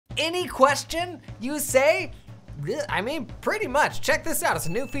any question you say? I mean, pretty much. Check this out. It's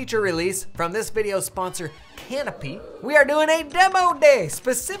a new feature release from this video sponsor, Canopy. We are doing a demo day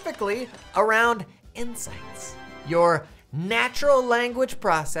specifically around insights. Your natural language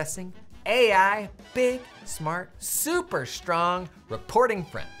processing, AI, big, smart, super strong reporting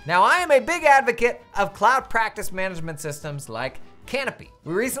friend. Now, I am a big advocate of cloud practice management systems like Canopy.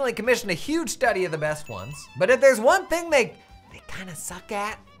 We recently commissioned a huge study of the best ones, but if there's one thing they kind of suck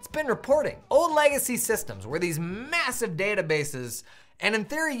at, it's been reporting. Old legacy systems were these massive databases, and in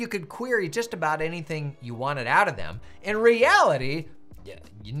theory, you could query just about anything you wanted out of them. In reality,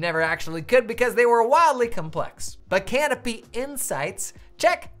 you never actually could because they were wildly complex. But Canopy Insights,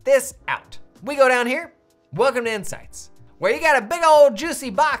 check this out. We go down here, welcome to Insights, where you got a big old juicy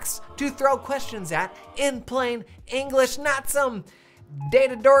box to throw questions at in plain English, not some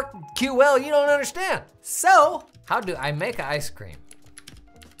data dork QL you don't understand. So, how do I make ice cream?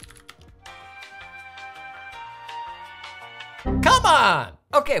 Come on!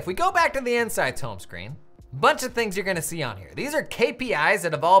 Okay, if we go back to the Insights home screen, bunch of things you're gonna see on here. These are KPIs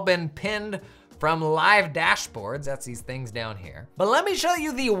that have all been pinned from live dashboards. That's these things down here. But let me show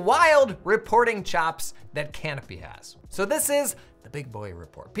you the wild reporting chops that Canopy has. So this is the big boy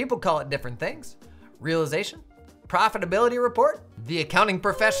report. People call it different things. Realization, profitability report, the accounting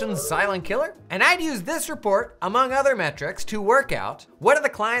profession's silent killer. And I'd use this report, among other metrics, to work out what are the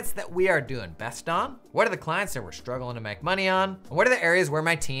clients that we are doing best on, what are the clients that we're struggling to make money on, and what are the areas where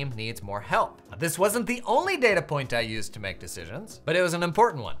my team needs more help. Now, this wasn't the only data point I used to make decisions, but it was an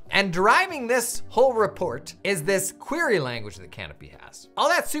important one. And driving this whole report is this query language that Canopy has. All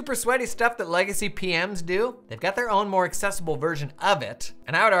that super sweaty stuff that legacy PMs do, they've got their own more accessible version of it.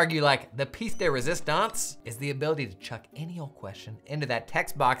 And I would argue like the piece de resistance is the ability to chuck any old question into that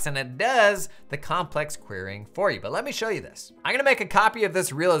text box, and it does the complex querying for you. But let me show you this. I'm gonna make a copy of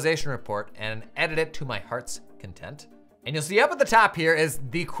this realization report and edit it to my heart's content. And you'll see up at the top here is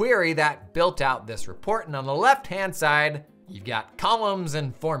the query that built out this report. And on the left-hand side, you've got columns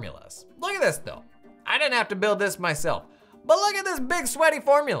and formulas. Look at this though. I didn't have to build this myself, but look at this big sweaty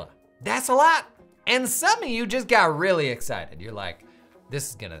formula. That's a lot. And some of you just got really excited. You're like,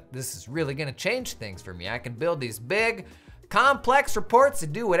 this is really gonna change things for me. I can build these big, complex reports to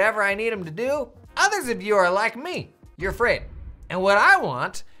do whatever I need them to do. Others of you are like me, you're afraid. And what I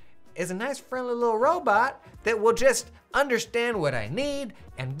want is a nice friendly little robot that will just understand what I need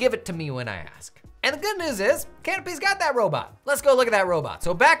and give it to me when I ask. And the good news is, Canopy's got that robot. Let's go look at that robot.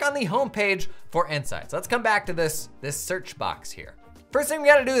 So back on the homepage for Insights, let's come back to this search box here. First thing we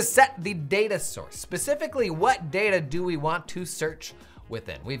gotta do is set the data source. Specifically, what data do we want to search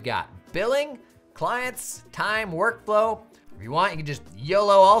within? We've got billing, clients, time, workflow. If you want, you can just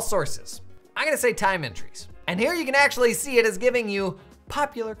YOLO all sources. I'm gonna say time entries. And here you can actually see it is giving you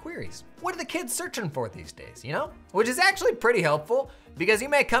popular queries. What are the kids searching for these days, you know? Which is actually pretty helpful because you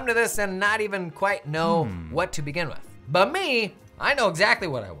may come to this and not even quite know what to begin with. But me, I know exactly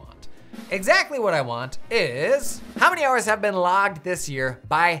what I want. Exactly what I want is how many hours have been logged this year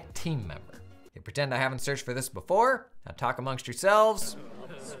by team member. You pretend I haven't searched for this before. Now talk amongst yourselves.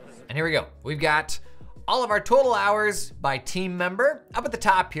 And here we go. We've got all of our total hours by team member. Up at the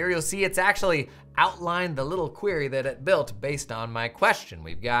top here, you'll see it's actually outlined the little query that it built based on my question.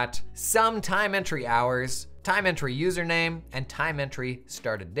 We've got some time entry hours, time entry username, and time entry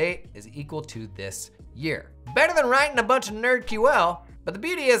started date is equal to this year. Better than writing a bunch of nerd QL, but the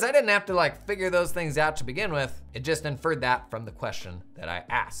beauty is I didn't have to like figure those things out to begin with. It just inferred that from the question that I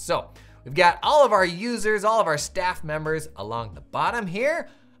asked. So we've got all of our users, all of our staff members along the bottom here.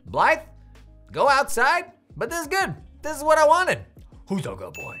 Blythe, go outside, but this is good. This is what I wanted. Who's a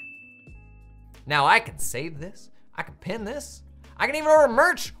good boy? Now I can save this, I can pin this, I can even order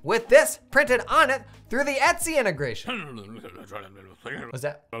merch with this printed on it through the Etsy integration. What's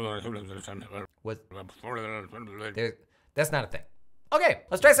that? That's not a thing. Okay,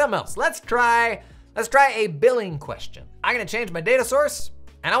 let's try something else. Let's try a billing question. I'm gonna change my data source,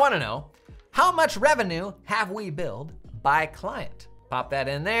 and I wanna know, how much revenue have we billed by client? Pop that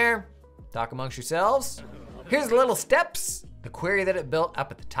in there, talk amongst yourselves. Here's the little steps, the query that it built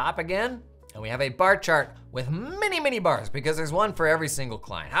up at the top again. And we have a bar chart with many, many bars because there's one for every single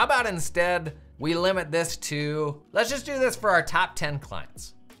client. How about instead we limit this to, let's just do this for our top 10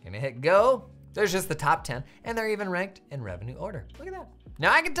 clients. Gonna hit go. There's just the top 10 and they're even ranked in revenue order. Look at that.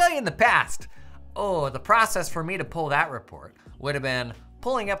 Now I can tell you in the past, the process for me to pull that report would have been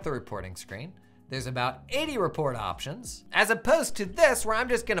pulling up the reporting screen. There's about 80 report options, as opposed to this where I'm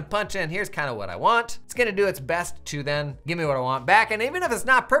just gonna punch in, here's kind of what I want. It's gonna do its best to then give me what I want back. And even if it's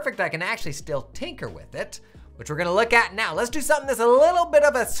not perfect, I can actually still tinker with it which we're gonna look at now. Let's do something that's a little bit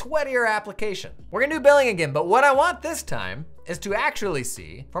of a sweatier application. We're gonna do billing again, but what I want this time is to actually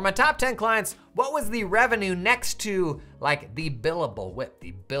see, for my top 10 clients, what was the revenue next to like the billable WIP,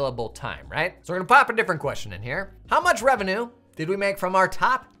 the billable time, right? So we're gonna pop a different question in here. How much revenue did we make from our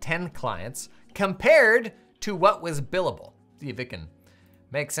top 10 clients compared to what was billable? See if it can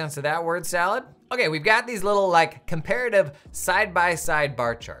make sense of that word salad. Okay, we've got these little like comparative side-by-side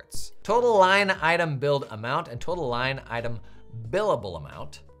bar charts. Total line item billed amount and total line item billable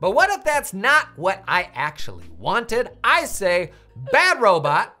amount. But what if that's not what I actually wanted? I say, bad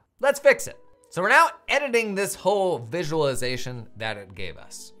robot, let's fix it. So we're now editing this whole visualization that it gave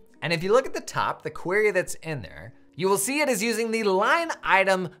us. And if you look at the top, the query that's in there, you will see it is using the line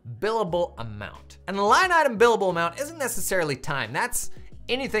item billable amount. And the line item billable amount isn't necessarily time. That's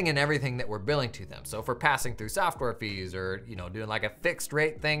anything and everything that we're billing to them. So if we're passing through software fees or doing like a fixed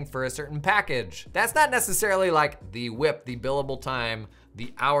rate thing for a certain package, that's not necessarily like the WIP, the billable time,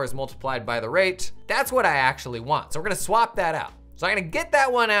 the hours multiplied by the rate. That's what I actually want. So we're gonna swap that out. So I'm gonna get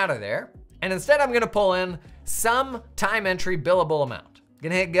that one out of there. And instead I'm gonna pull in some time entry billable amount.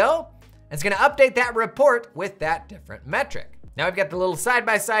 Gonna hit go. And it's gonna update that report with that different metric. Now I've got the little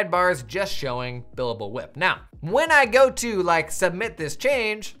side-by-side bars just showing billable WIP. Now, when I go to like submit this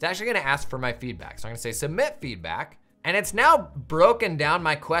change, it's actually gonna ask for my feedback. So I'm gonna say submit feedback, and it's now broken down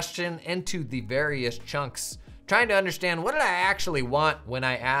my question into the various chunks, trying to understand what did I actually want when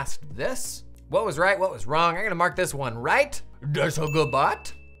I asked this? What was right, what was wrong? I'm gonna mark this one right. That's a good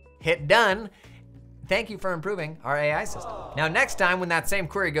bot. Hit done. Thank you for improving our AI system. Now next time when that same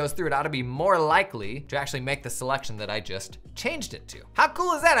query goes through, it ought to be more likely to actually make the selection that I just changed it to. How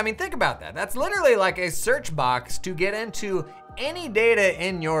cool is that? I mean, think about that. That's literally like a search box to get into any data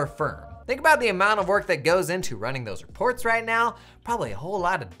in your firm. Think about the amount of work that goes into running those reports right now. Probably a whole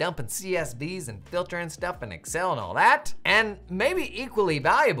lot of dumping CSVs and filtering stuff in Excel and all that. And maybe equally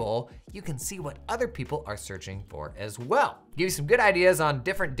valuable, you can see what other people are searching for as well. Give you some good ideas on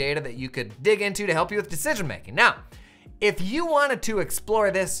different data that you could dig into to help you with decision making. Now, if you wanted to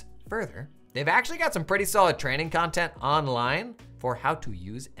explore this further, they've actually got some pretty solid training content online for how to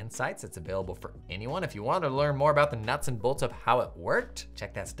use Insights. It's available for anyone. If you want to learn more about the nuts and bolts of how it worked,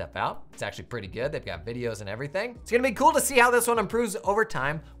 check that stuff out. It's actually pretty good. They've got videos and everything. It's gonna be cool to see how this one improves over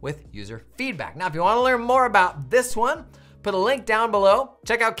time with user feedback. Now, if you want to learn more about this one, put a link down below.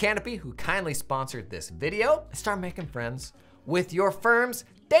 Check out Canopy, who kindly sponsored this video, and start making friends with your firm's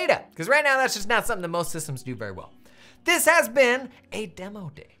data. Because right now, that's just not something that most systems do very well. This has been a demo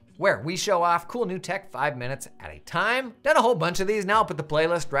day, where we show off cool new tech 5 minutes at a time. Done a whole bunch of these now. I'll put the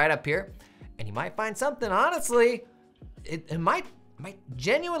playlist right up here. And you might find something, honestly, it might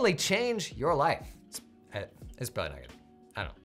genuinely change your life. It's probably not gonna, I don't know.